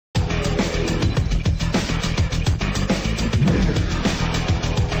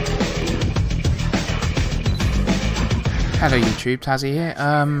Hello YouTube, Tazzy here.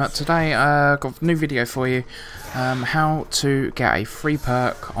 Today got a new video for you. How to get a free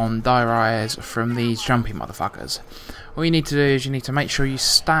perk on dire eyes from these jumpy motherfuckers. All you need to do is you need to make sure you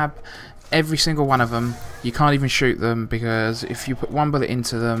stab every single one of them. You can't even shoot them because if you put one bullet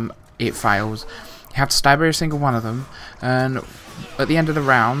into them, it fails. You have to stab every single one of them, and at the end of the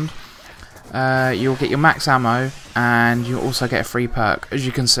round, you'll get your max ammo and you'll also get a free perk. As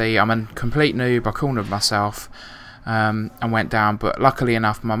you can see, I'm a complete noob. I cornered myself and went down, but luckily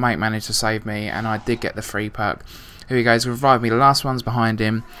enough my mate managed to save me and I did get the free perk. Here he goes, revive me. The last one's behind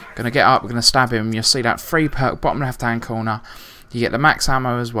him. Gonna get up, we're gonna stab him. You'll see that free perk bottom left hand corner. You get the max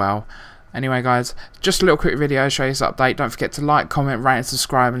ammo as well. Anyway guys, just a little quick video, show you this update. Don't forget to like, comment, rate and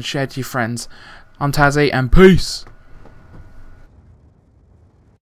subscribe and share to your friends. I'm Tazzy and peace.